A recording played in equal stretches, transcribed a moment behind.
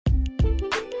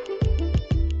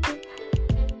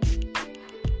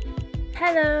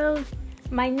Hello,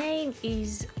 my name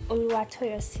is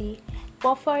Oluwatoyosi,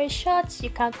 but for a short,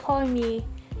 you can call me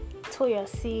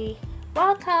Toyosi.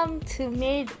 Welcome to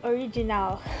Made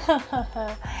Original.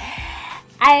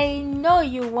 I know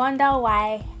you wonder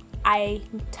why I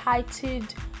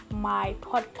titled my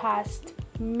podcast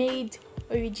Made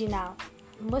Original,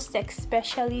 most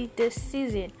especially this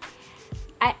season.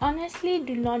 I honestly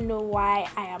do not know why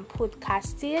I am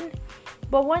podcasting,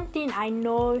 but one thing I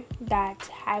know that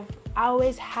I've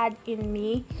always had in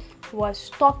me was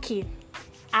talking.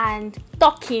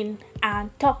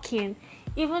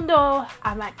 Even though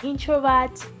I'm an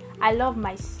introvert, I love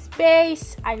my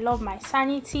space, I love my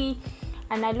sanity,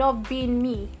 and I love being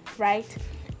me, right?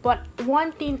 But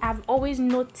one thing I've always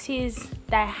noticed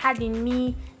that I had in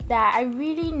me that I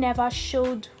really never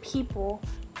showed people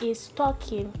is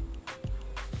talking.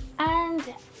 And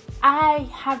I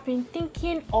have been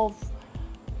thinking of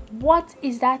what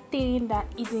is that thing that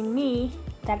is in me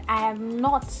that I am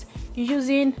not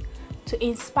using to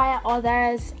inspire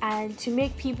others and to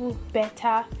make people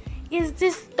better. Is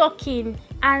this talking?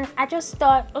 And I just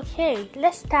thought, okay,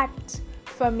 let's start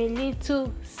from a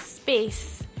little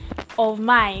space of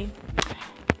mine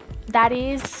that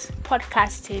is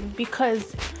podcasting,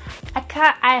 because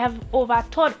I have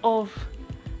overthought of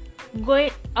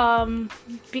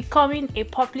becoming a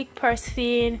public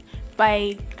person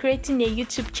by creating a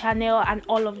YouTube channel and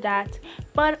all of that.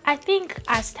 But I think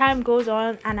as time goes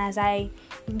on and as I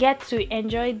get to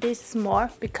enjoy this more,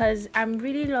 because I'm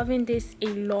really loving this a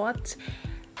lot,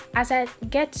 as I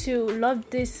get to love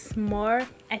this more,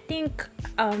 I think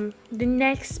the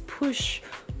next push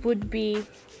would be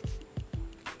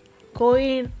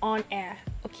going on air.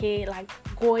 Okay, like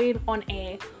going on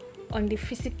air on the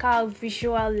physical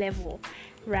visual level,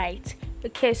 right?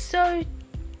 Okay, so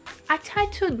I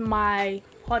titled my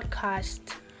podcast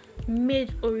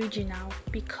Made Original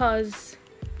because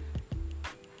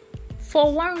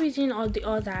for one reason or the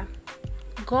other,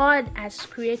 God has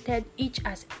created each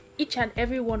and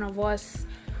every one of us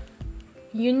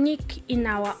unique in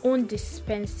our own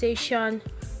dispensation,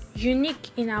 unique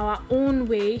in our own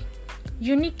way,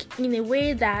 unique in a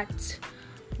way that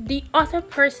the other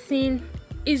person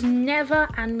is never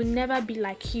and will never be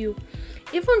like you.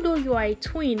 Even though you are a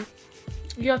twin,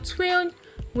 your twin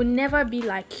will never be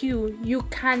like you. You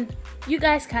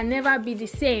guys can never be the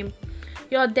same.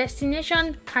 Your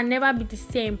destination can never be the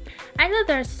same. I know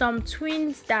there are some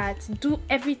twins that do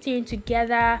everything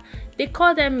together. They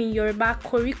call them in Yoruba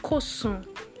korikosun,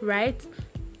 right?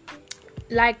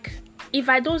 Like, if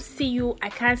I don't see you, I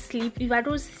can't sleep. If I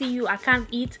don't see you, I can't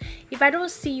eat. If I don't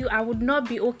see you, I would not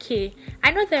be okay.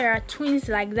 I know there are twins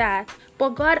like that,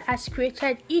 but God has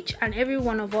created each and every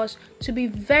one of us to be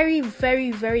very,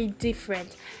 very, very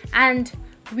different. And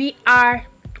we are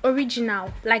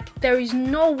original. Like, there is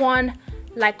no one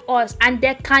like us, and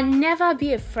there can never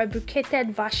be a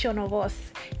fabricated version of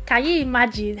us. Can you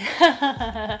imagine?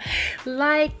 And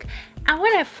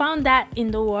when I found that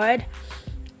in the word,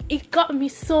 it got me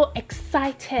so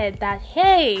excited that,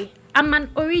 hey, I'm an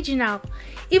original.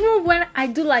 Even when I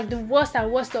do like the worst and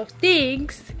worst of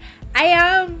things, I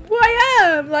am who I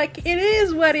am. Like, it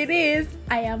is what it is.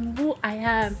 I am who I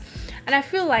am. And I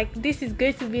feel like this is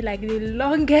going to be like the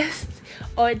longest,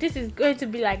 or this is going to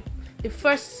be like the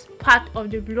first part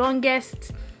of the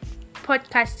longest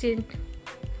podcasting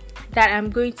that I'm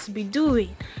going to be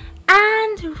doing.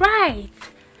 And right,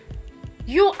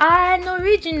 you are an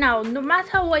original. No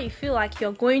matter what you feel like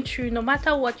you're going through, no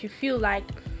matter what you feel like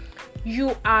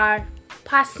you are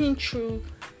passing through,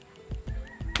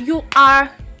 you are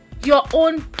your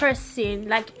own person.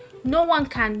 Like, no one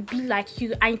can be like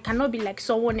you and cannot be like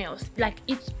someone else. Like,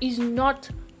 it is not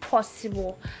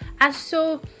possible. And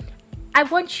so I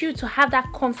want you to have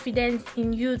that confidence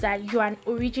in you that you're an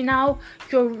original,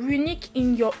 you're unique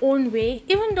in your own way.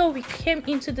 Even though we came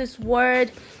into this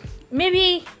world,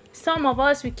 maybe some of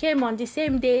us, we came on the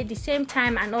same day, the same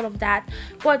time, and all of that.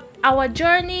 But our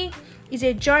journey is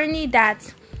a journey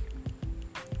that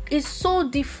is so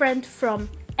different from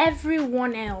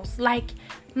everyone else. Like,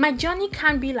 my journey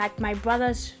can't be like my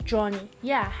brother's journey.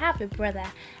 Yeah, I have a brother,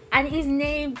 and his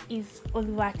name is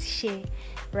Oluwatishe,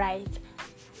 right?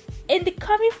 In the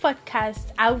coming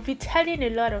podcast, I'll be telling a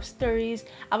lot of stories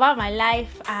about my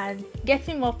life and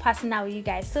getting more personal with you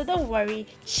guys. So don't worry,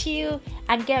 chill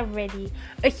and get ready.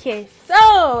 Okay,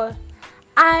 so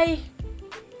I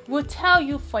will tell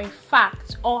you for a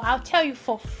fact, or I'll tell you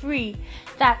for free,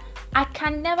 that I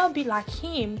can never be like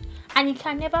him and he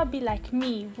can never be like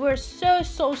me. We're so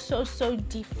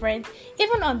different.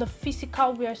 Even on the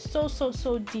physical, we are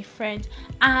so different.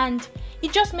 And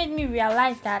it just made me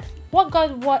realize that what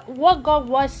God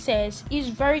word says is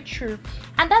very true.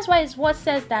 And that's why his word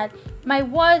says that my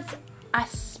words are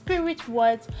spirit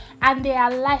words and they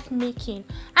are life making.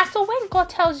 And so when God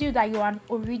tells you that you are an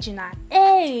original,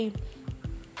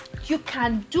 you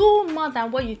can do more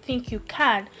than what you think you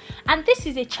can. And this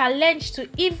is a challenge to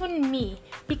even me,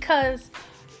 because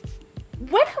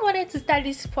when I wanted to start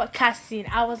this podcasting,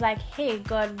 I was like, hey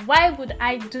God, why would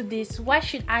I do this? Why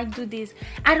should I do this?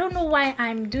 I don't know why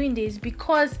I'm doing this,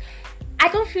 because I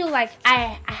don't feel like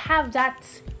I have that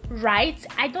right.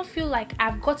 I don't feel like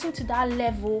I've gotten to that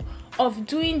level of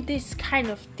doing this kind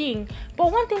of thing.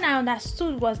 But one thing I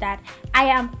understood was that I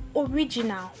am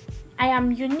original. I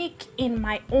am unique in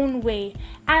my own way.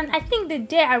 And I think the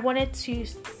day I wanted to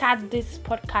start this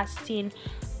podcasting,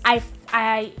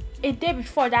 a day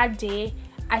before that day,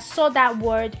 I saw that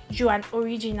word, you are an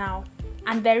original.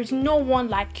 And there is no one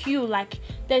like you. Like,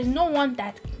 there's no one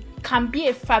that can be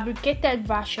a fabricated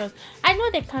version. I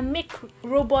know they can make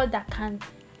robots that can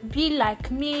be like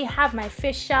me, have my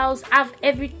facials, have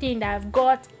everything that I've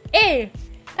got.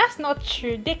 That's not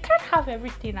true. They can't have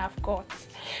everything I've got.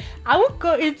 I won't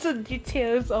go into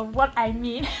details of what I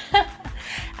mean.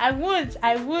 I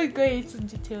won't go into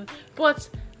details. But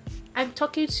I'm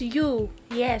talking to you.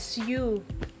 Yes, you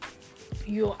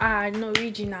are an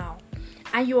original.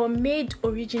 And you are made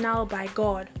original by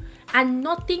God. And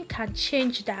nothing can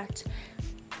change that.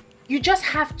 You just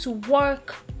have to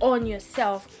work on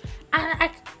yourself.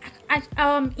 And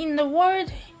in the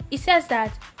word, it says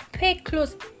that pay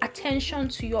close attention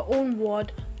to your own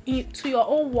word, to your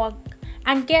own work,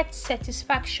 and get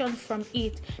satisfaction from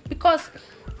it, because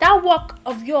that work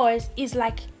of yours is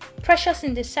like precious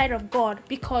in the sight of God,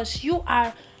 because you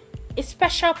are a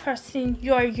special person,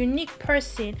 you're a unique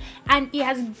person, and He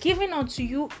has given unto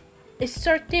you a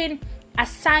certain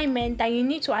assignment that you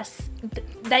need to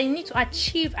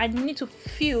achieve and you need to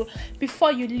feel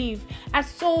before you leave. And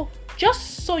so,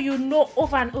 just so you know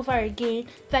over and over again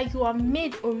that you are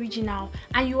made original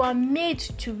and you are made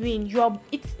to win.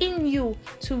 It's in you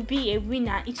to be a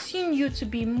winner. It's in you to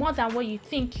be more than what you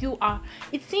think you are.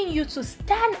 It's in you to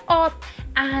stand up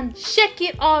and shake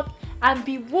it up and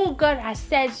be who God has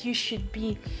said you should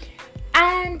be.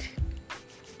 And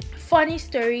funny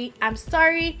story, I'm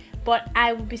sorry, but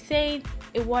I will be saying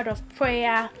a word of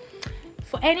prayer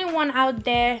for anyone out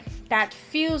there that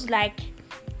feels like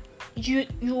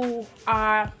you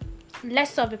are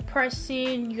less of a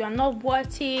person, you are not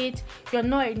worth it, you're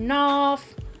not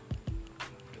enough.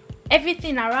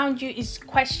 Everything around you is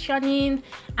questioning,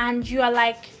 and you are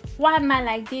like, why am I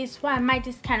like this? Why am I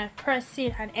this kind of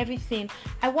person? And everything.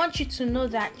 I want you to know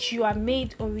that you are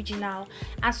made original.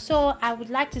 And so I would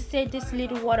like to say this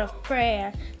little word of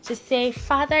prayer to say,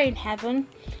 Father in heaven,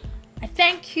 I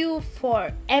thank you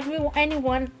for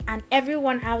anyone and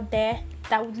everyone out there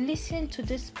that would listen to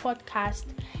this podcast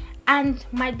and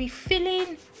might be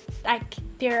feeling like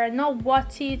they're not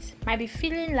worth it, might be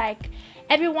feeling like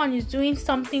everyone is doing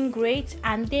something great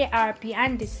and they are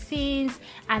behind the scenes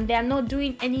and they're not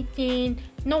doing anything.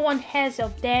 No one hears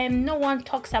of them, no one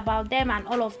talks about them and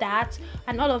all of that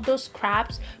and all of those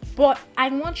craps. But I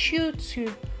want you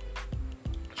to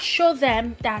show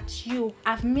them that you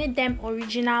have made them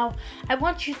original. I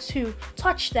want you to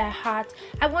touch their heart.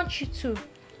 I want you to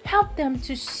help them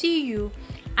to see you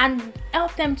and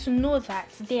help them to know that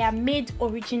they are made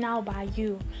original by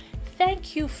you.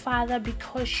 Thank you, Father,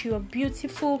 because you are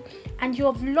beautiful and you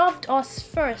have loved us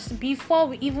first before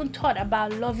we even thought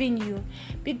about loving you.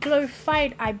 Be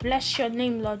glorified. I bless your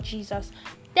name, Lord Jesus.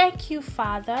 Thank you,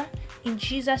 Father. In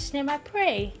Jesus' name I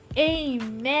pray.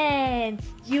 Amen.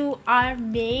 You are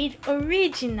made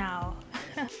original.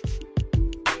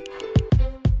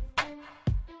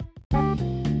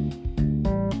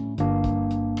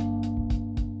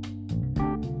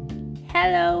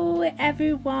 Hello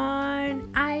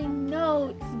everyone, I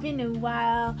know it's been a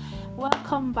while.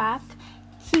 Welcome back.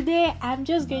 Today I'm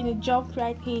just going to jump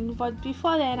right in, but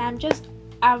before that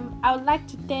I would like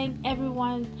to thank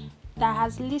everyone that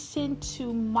has listened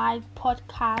to my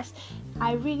podcast.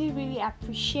 I really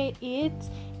appreciate it.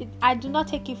 I do not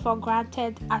take it for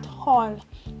granted at all.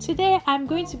 Today I'm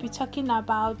going to be talking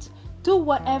about do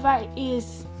whatever it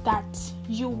is that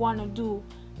you want to do.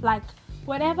 Like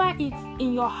whatever is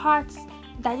in your heart,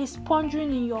 that is pondering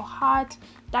in your heart,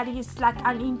 that is like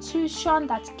an intuition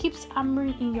that keeps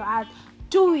hammering in your heart,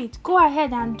 do it. Go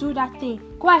ahead and do that thing.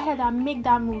 Go ahead and make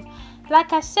that move.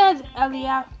 Like I said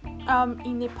earlier,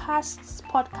 in a past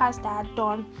podcast that I had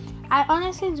done, I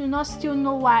honestly do not still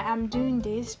know why I'm doing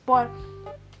this, but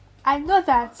I know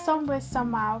that somewhere,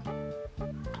 somehow,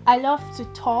 I love to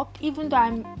talk. Even though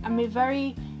I'm a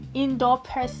very indoor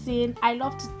person, I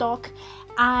love to talk.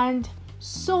 And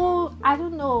so I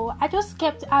don't know, I just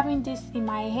kept having this in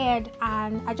my head,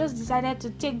 and I just decided to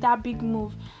take that big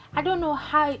move. I don't know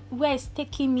where it's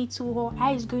taking me to, or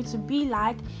how it's going to be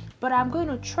like, but I'm going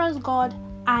to trust God,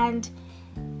 and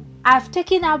I've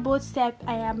taken that bold step.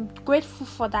 I am grateful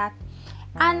for that.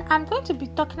 And I'm going to be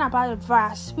talking about a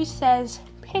verse which says,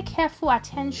 pay careful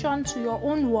attention to your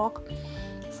own work,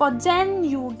 for then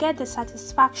you will get the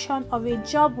satisfaction of a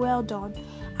job well done,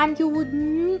 and you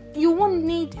won't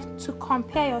need to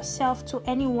compare yourself to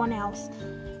anyone else.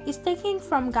 It's taken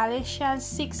from Galatians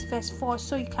 6 verse 4,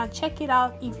 so you can check it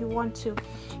out if you want to.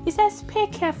 It says, pay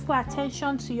careful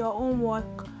attention to your own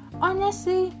work.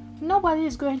 Honestly, nobody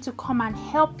is going to come and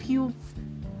help you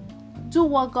do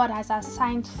what God has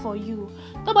assigned for you.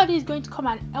 Nobody is going to come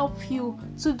and help you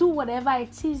to do whatever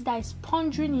it is that is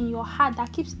pondering in your heart,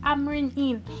 that keeps hammering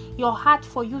in your heart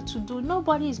for you to do.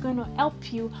 Nobody is going to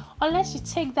help you unless you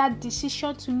take that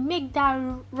decision to make that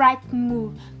right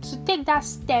move, to take that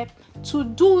step, to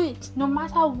do it no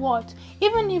matter what.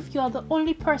 Even if you're the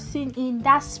only person in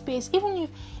that space, even if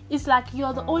it's like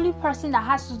you're the only person that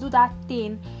has to do that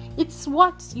thing, it's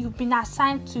what you've been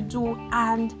assigned to do,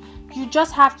 and you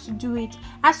just have to do it.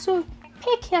 And so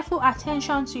pay careful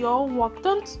attention to your own work.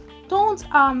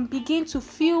 Don't begin to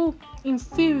feel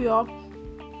inferior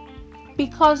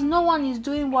because no one is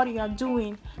doing what you're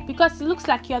doing, because it looks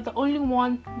like you're the only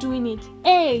one doing it.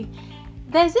 Hey,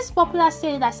 there's this popular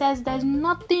saying that says there's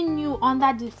nothing new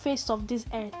under the face of this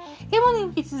earth. Even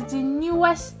if it is the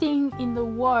newest thing in the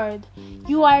world,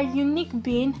 you are a unique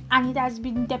being, and it has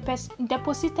been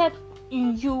deposited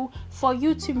in you for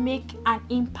you to make an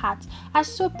impact. And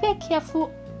so pay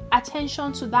careful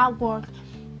attention to that work.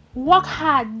 Work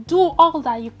hard, do all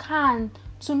that you can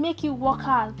to make it work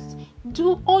out.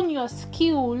 Own your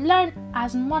skill, learn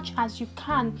as much as you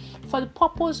can for the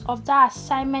purpose of that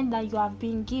assignment that you have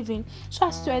been given, so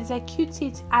as to execute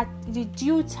it at the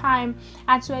due time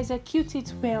and to execute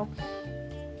it well.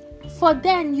 For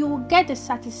then you will get the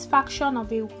satisfaction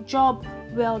of a job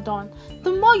well done.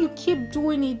 The more you keep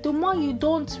doing it, the more you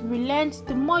don't relent,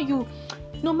 the more you,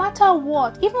 no matter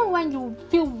what, even when you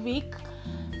feel weak,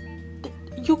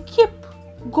 you keep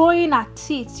going at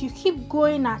it, you keep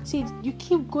going at it,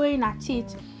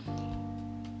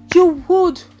 you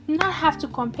would not have to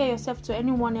compare yourself to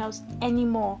anyone else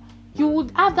anymore. You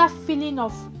would have that feeling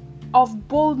of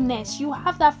boldness. You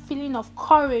have that feeling of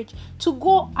courage to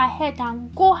go ahead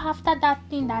and go after that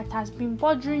thing that has been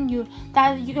bothering you,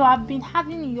 that you have been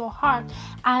having in your heart,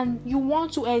 and you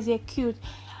want to execute.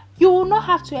 You will not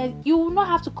have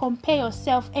to compare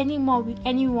yourself anymore with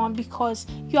anyone, because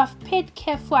you have paid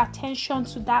careful attention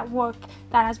to that work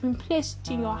that has been placed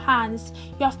in your hands.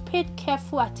 You have paid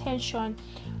careful attention.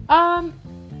 That's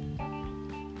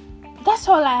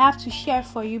all I have to share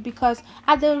for you, because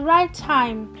at the right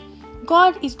time,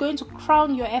 God is going to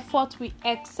crown your effort with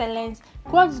excellence.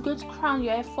 God is going to crown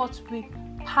your effort with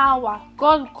power.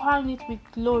 God will crown it with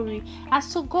glory. And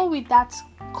so go with that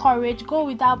courage, go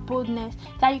with that boldness,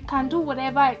 that you can do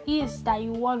whatever it is that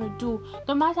you want to do.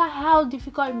 No matter how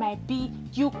difficult it might be,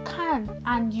 you can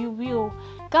and you will.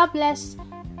 God bless.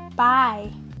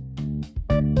 Bye.